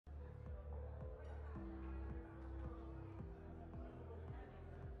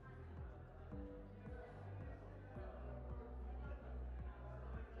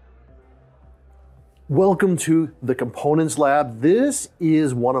Welcome to the Components Lab. This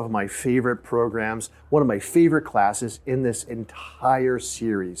is one of my favorite programs, one of my favorite classes in this entire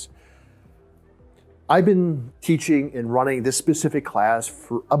series. I've been teaching and running this specific class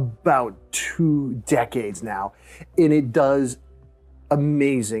for about 2 decades now, and it does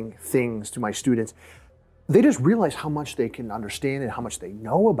amazing things to my students. They just realize how much they can understand and how much they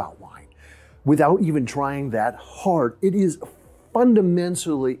know about wine without even trying that hard. It is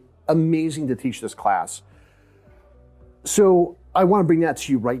fundamentally amazing to teach this class. So I want to bring that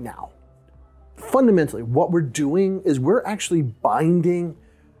to you right now. Fundamentally, what we're doing is we're actually binding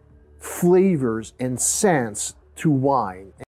flavors and scents to wine.